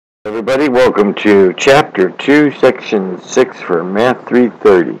Everybody, welcome to Chapter 2, Section 6 for Math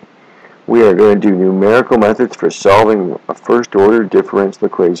 330. We are going to do numerical methods for solving first-order differential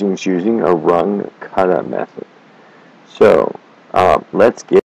equations using a Runge-Kutta method. So, let's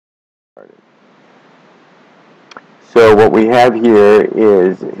get started. So what we have here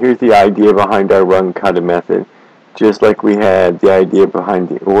is, here's the idea behind our Runge-Kutta method, just like we had the idea behind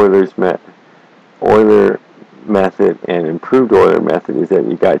the Euler method and improved Euler method, is that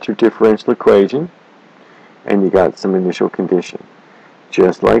you got your differential equation and you got some initial condition.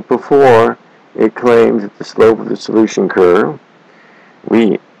 Just like before, it claims that the slope of the solution curve,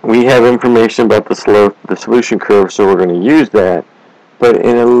 we have information about the slope of the solution curve, so we're going to use that, but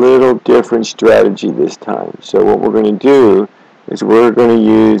in a little different strategy this time. So what we're going to do is we're going to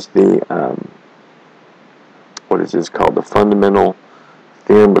use the what is this called, the fundamental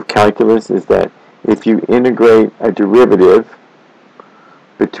theorem of calculus, is that if you integrate a derivative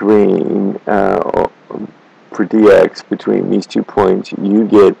between, for dx between these 2 points, you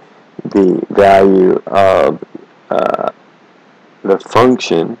get the value of the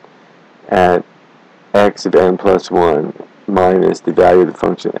function at x of n plus 1 minus the value of the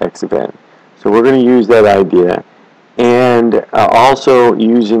function x of n. So we're going to use that idea, and also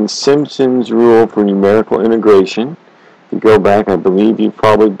using Simpson's rule for numerical integration. If you go back, I believe you've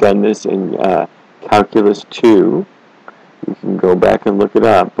probably done this in Calculus 2. You can go back and look it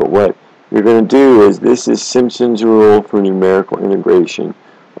up, but what you're going to do is, this is Simpson's rule for numerical integration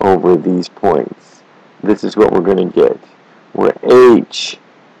over these points. This is what we're going to get, where h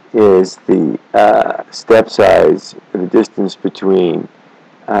is the step size, the distance between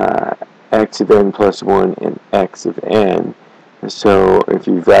x of n plus 1 and x of n. So if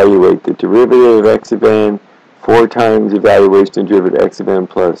you evaluate the derivative of x of n, 4 times evaluation of derivative x of n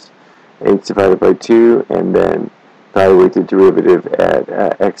plus h divided by 2, and then evaluate the derivative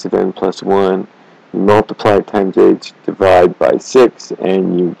at x of n plus 1. You multiply it times h, divide by 6,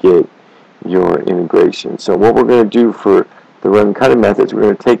 and you get your integration. So what we're going to do for the Runge-Kutta method is we're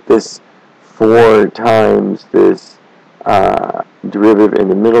going to take this 4 times this derivative in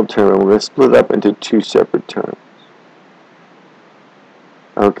the middle term, and we're going to split it up into 2 separate terms.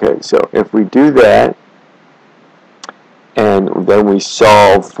 Okay, so if we do that, and then we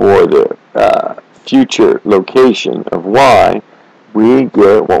solve for the future location of y, we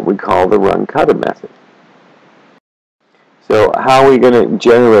get what we call the Runge-Kutta method. So how are we going to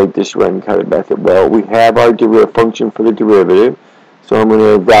generate this Runge-Kutta method? Well, we have our function for the derivative, so I'm going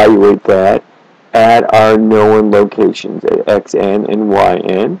to evaluate that at our known locations at xn and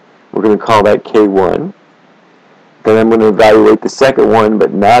yn. We're going to call that k1. Then I'm going to evaluate the second one,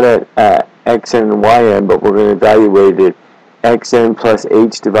 but not at xn and yn, but we're going to evaluate it xn plus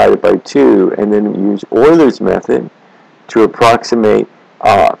h divided by 2, and then use Euler's method to approximate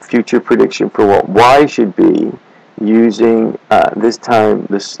future prediction for what y should be, using this time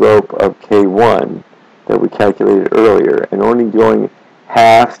the slope of k1 that we calculated earlier, and only going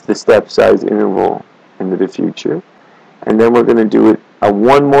half the step size interval into the future. And then we're going to do it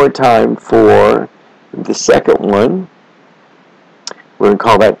one more time for the second one. We're going to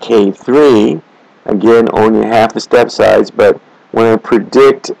call that k3. Again, only half the step size, but when I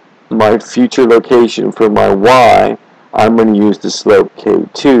predict my future location for my y, I'm going to use the slope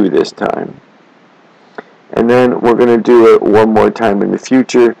k2 this time. And then we're going to do it one more time in the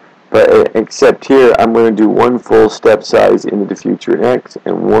future, but except here I'm going to do one full step size into the future in x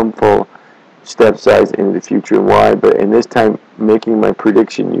and one full step size into the future in y, but in this time making my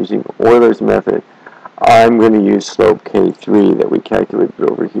prediction using Euler's method, I'm going to use slope k3 that we calculated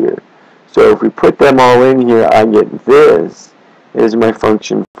over here. So if we put them all in here, I get this is my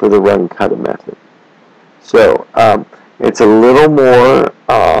function for the Runge-Kutta method. So it's a little more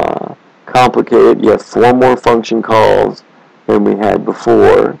complicated. You have 4 more function calls than we had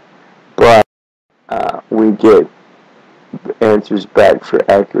before, but we get answers back for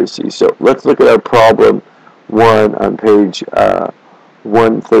accuracy. So let's look at our problem 1 on page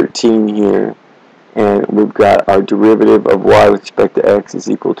 113 here. And we've got our derivative of y with respect to x is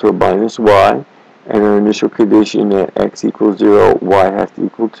equal to or minus y, and our initial condition at x equals 0, y has to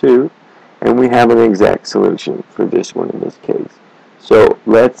equal 2, and we have an exact solution for this one in this case. So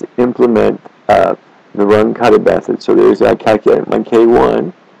let's implement the Runge-Kutta method. So there's how I calculate my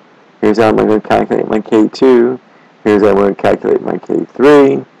k1, here's how I'm going to calculate my k2, here's how I'm going to calculate my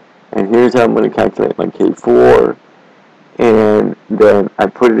k3, and here's how I'm going to calculate my k4, and then I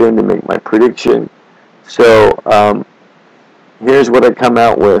put it in to make my prediction. So here's what I come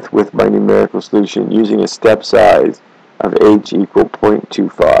out with my numerical solution using a step size of h equal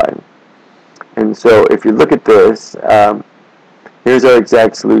 0.25. And so if you look at this, Here's our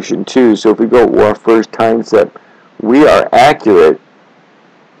exact solution too. So if we go to our first time step, we are accurate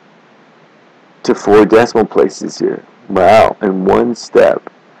to 4 decimal places here. Wow, in one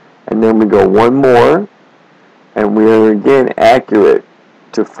step. And then we go one more, and we are again accurate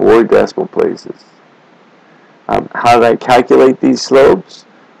to 4 decimal places. How did I calculate these slopes?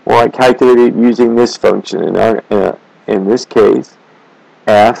 Well, I calculated using this function. In this case,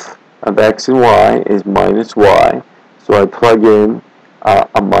 f of x and y is minus y. So I plug in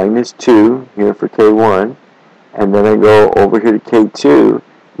a minus 2 here for k1, and then I go over here to k2.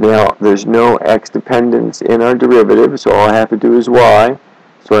 Now, there's no x dependence in our derivative, so all I have to do is y.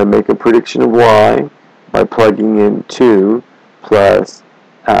 So I make a prediction of y by plugging in 2 plus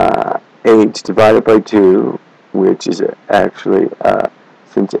h divided by 2, which is actually,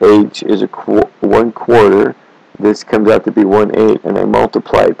 since h is 1/4, this comes out to be 1/8, and I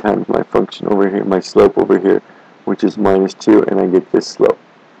multiply it times my function over here, my slope over here, which is minus 2, and I get this slope.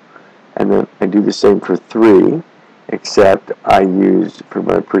 And then I do the same for 3, except I use, for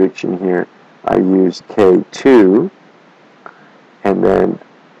my prediction here, I use k2, and then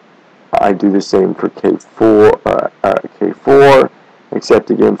I do the same for k4, except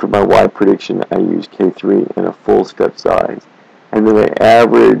again for my y prediction, I use k3 in a full step size. And then I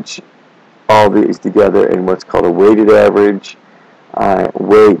average all these together in what's called a weighted average. I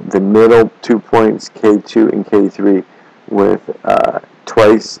weight the middle 2 points, k2 and k3, with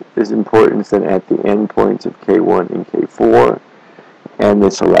twice as importance than at the end points of k1 and k4. And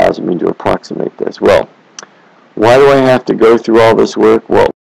this allows me to approximate this. Well, why do I have to go through all this work?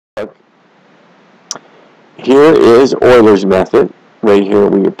 Well, here is Euler's method. Right here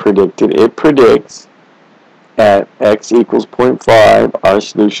we predicted. It predicts at x equals 0.5, our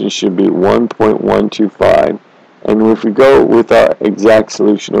solution should be 1.125. And if we go with our exact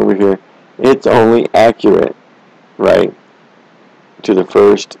solution over here, it's only accurate, right, to the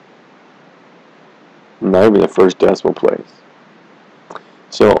first, not even the first decimal place.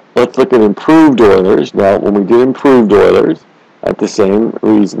 So let's look at improved Euler's. Now, when we did improved Euler's, at the same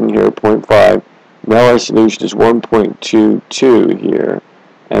reason here, 0.5, now our solution is 1.22 here.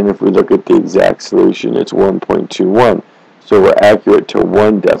 And if we look at the exact solution, it's 1.21. So we're accurate to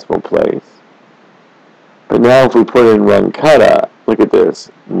 1 decimal place. But now if we put in Runge-Kutta, look at this.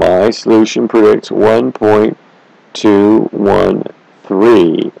 My solution predicts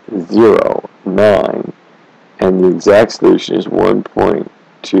 1.21309. And the exact solution is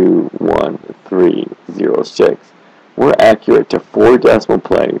 1.21306. We're accurate to 4 decimal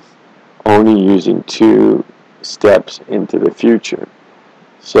places, only using 2 steps into the future.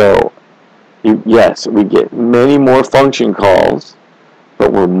 So, yes, we get many more function calls,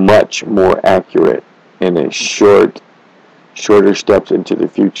 but we're much more accurate in a shorter steps into the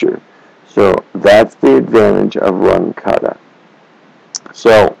future. So that's the advantage of Runge-Kutta.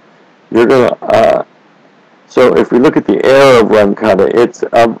 So you're gonna. So if we look at the error of Runge-Kutta, it's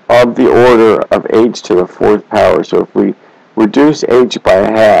of the order of h to the 4th power. So if we reduce h by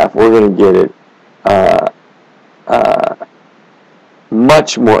half, we're going to get it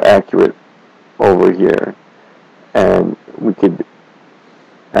much more accurate over here, and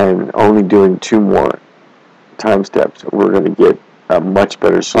only doing 2 more time steps, we're going to get a much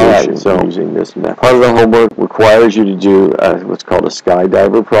better solution using this method. Part of the homework requires you to do what's called a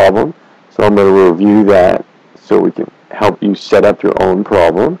skydiver problem. So I'm going to review that so we can help you set up your own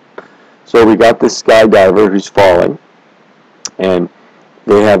problem. So we got this skydiver who's falling, and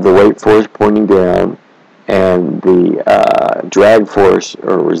they have the weight force pointing down and the drag force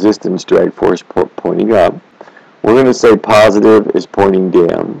or resistance drag force pointing up. We're going to say positive is pointing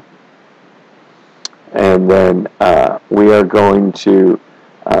down. And then we are going to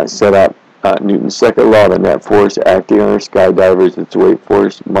set up Newton's second law, the net force acting on our skydivers, its weight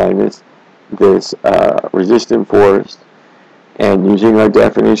force minus this resistant force. And using our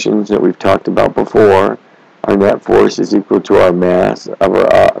definitions that we've talked about before, our net force is equal to our mass of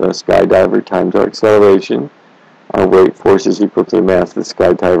the skydiver times our acceleration. Our weight force is equal to the mass of the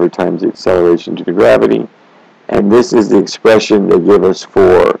skydiver times the acceleration due to gravity. And this is the expression they give us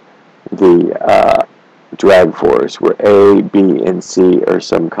for the drag force, where A, B, and C are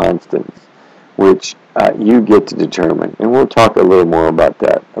some constants, which you get to determine. And we'll talk a little more about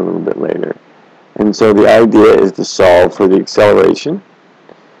that a little bit later. And so the idea is to solve for the acceleration,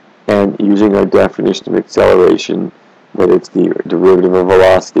 and using our definition of acceleration, that it's the derivative of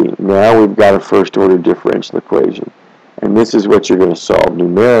velocity. Now we've got a first order differential equation. And this is what you're going to solve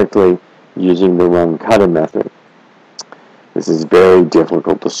numerically using the Runge-Kutta method. This is very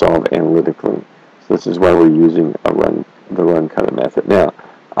difficult to solve analytically. So this is why we're using the Runge-Kutta method. Now,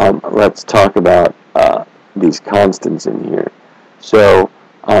 let's talk about these constants in here. So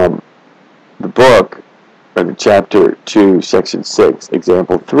the book, or the chapter 2, section 6,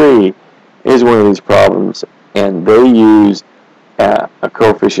 example 3, is one of these problems, and they use a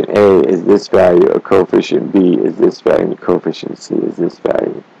coefficient A is this value, a coefficient B is this value, and a coefficient C is this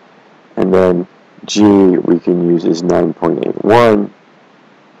value. And then G we can use as 9.81.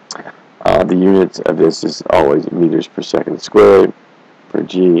 The units of this is always meters per second squared for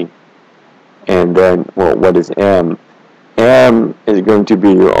G. And then, well, what is M? M is going to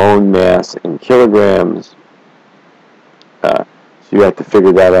be your own mass in kilograms. So you have to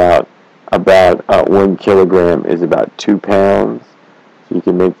figure that out. About 1 kilogram is about 2 pounds. So you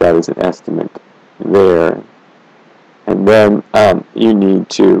can make that as an estimate there. And then you need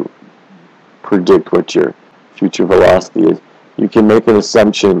to predict what your future velocity is. You can make an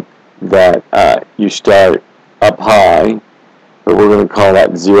assumption that you start up high, but we're going to call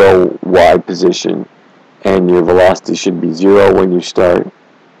that 0 y position, and your velocity should be 0 when you start.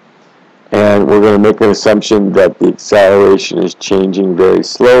 And we're going to make an assumption that the acceleration is changing very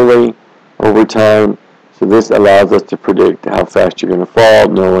slowly over time. So this allows us to predict how fast you're going to fall,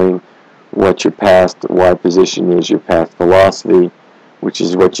 knowing what your past y position is, your past velocity, which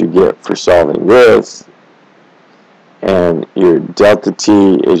is what you get for solving this. And your delta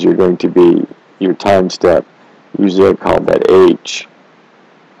t is going to be your time step. Usually I call that h.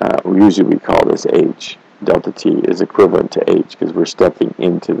 Usually we call this h. Delta t is equivalent to h because we're stepping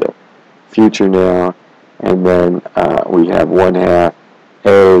into the future now. And then we have 1/2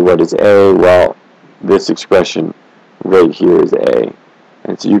 a. What is a? Well, this expression right here is a.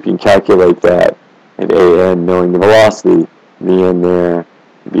 And so you can calculate that at an, knowing the velocity, v in there,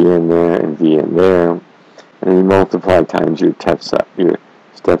 v in there, and v in there. And you multiply times your step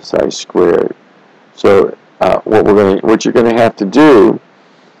size squared. So what you're going to have to do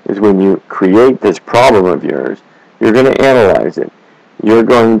is, when you create this problem of yours, you're going to analyze it. You're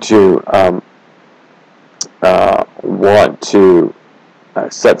going to want to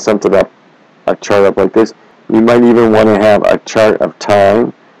set something up, a chart up like this. You might even want to have a chart of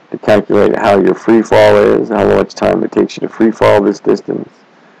time to calculate how your free fall is, how much time it takes you to free fall this distance.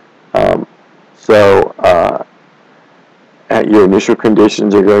 Your initial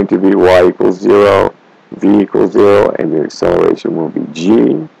conditions are going to be y equals 0, v equals 0, and your acceleration will be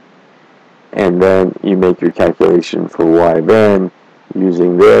g. And then you make your calculation for y of n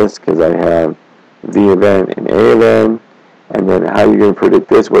using this, because I have v of n and a of n. And then how you're going to predict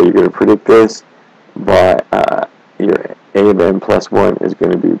this? Well, you're going to predict this by your a of n plus 1 is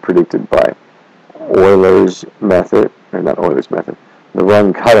going to be predicted by Euler's method, or not Euler's method, the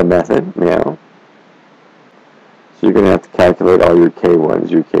Runge-Kutta method now. So you're going to have to calculate all your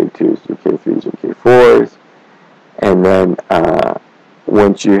K1s, your K2s, your K3s, your K4s. And then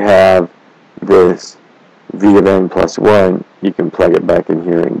once you have this v of n plus 1, you can plug it back in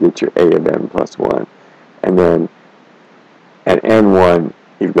here and get your a of n plus 1. And then at n1,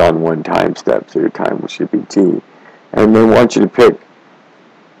 you've gone 1 time step, so your time should be t. And then want you to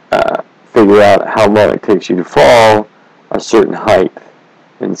figure out how long it takes you to fall a certain height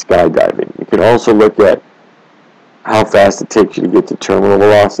in skydiving. You can also look at how fast it takes you to get to terminal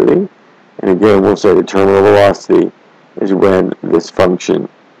velocity. And again, we'll say the terminal velocity is when this function,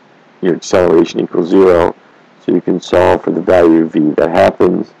 your acceleration equals 0. So you can solve for the value of v that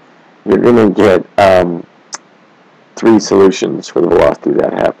happens. You're going to get 3 solutions for the velocity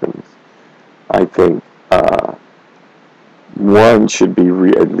that happens. I think one should be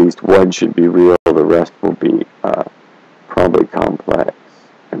at least one should be real. The rest will be probably complex,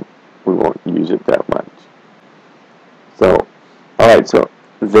 and we won't use it that much. So, alright, so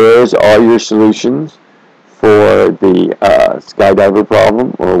there's all your solutions for the skydiver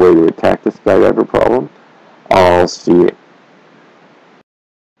problem, or a way to attack the skydiver problem. I'll see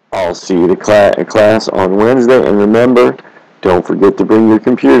you to class on Wednesday, and remember, don't forget to bring your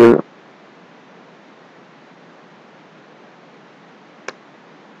computer.